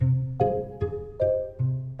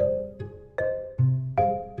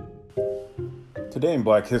Today in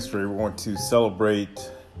Black History, we want to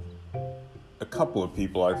celebrate a couple of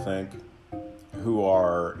people, I think, who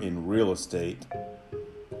are in real estate.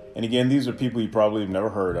 And again, these are people you probably have never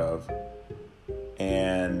heard of.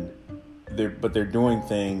 And they're doing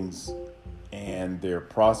things and they're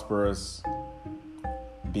prosperous,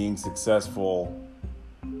 being successful.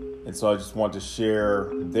 And so I just want to share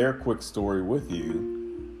their quick story with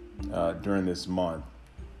you during this month.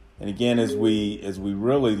 And again, as we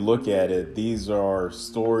really look at it, these are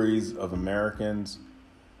stories of Americans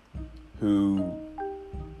who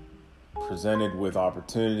presented with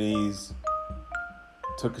opportunities,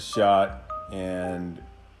 took a shot, and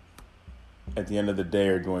at the end of the day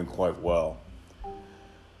are doing quite well.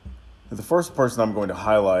 The first person I'm going to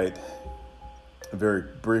highlight very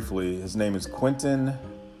briefly, his name is Quintin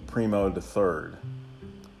Primo III,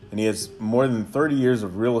 and he has more than 30 years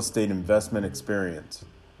of real estate investment experience.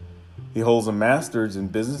 He holds a master's in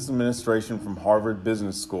business administration from Harvard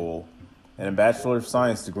Business School and a Bachelor of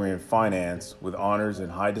Science degree in finance with honors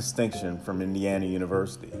and high distinction from Indiana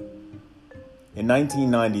University. In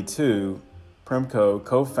 1992, Primo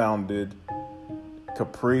co-founded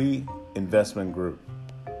Capri Investment Group,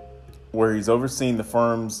 where he's overseen the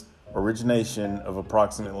firm's origination of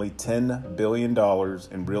approximately $10 billion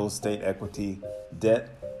in real estate equity, debt,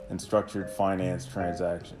 and structured finance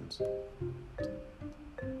transactions.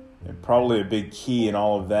 And probably a big key in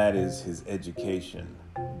all of that is his education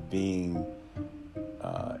being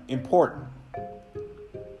important,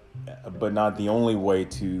 but not the only way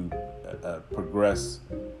to progress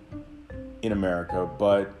in America.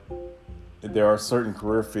 But there are certain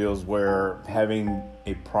career fields where having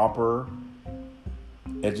a proper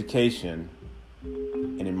education,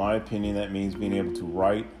 and in my opinion, that means being able to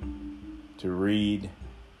write, to read,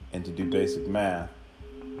 and to do basic math,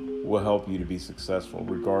 will help you to be successful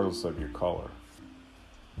regardless of your color.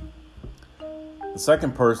 The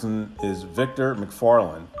second person is Victor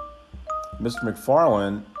MacFarlane. Mr.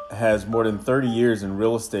 MacFarlane has more than 30 years in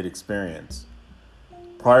real estate experience.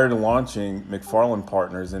 Prior to launching MacFarlane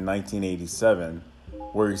Partners in 1987,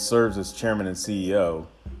 where he serves as chairman and CEO,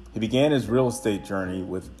 he began his real estate journey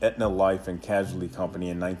with Aetna Life and Casualty Company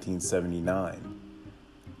in 1979.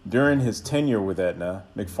 During his tenure with Aetna,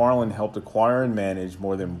 MacFarlane helped acquire and manage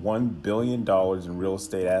more than $1 billion in real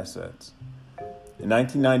estate assets. In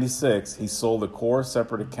 1996, he sold the core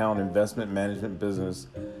separate account investment management business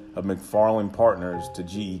of MacFarlane Partners to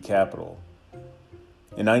GE Capital.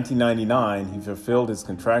 In 1999, he fulfilled his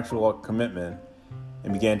contractual commitment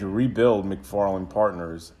and began to rebuild MacFarlane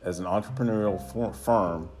Partners as an entrepreneurial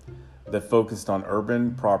firm that focused on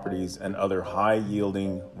urban properties and other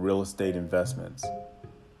high-yielding real estate investments.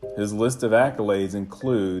 His list of accolades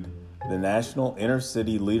include the National Inner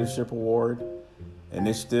City Leadership Award,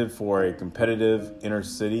 Initiative for a Competitive Inner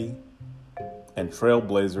City, and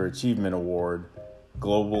Trailblazer Achievement Award,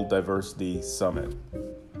 Global Diversity Summit.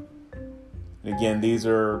 And again, these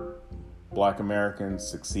are Black Americans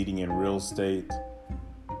succeeding in real estate.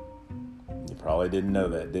 You probably didn't know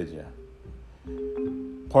that, did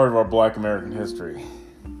you? Part of our Black American history.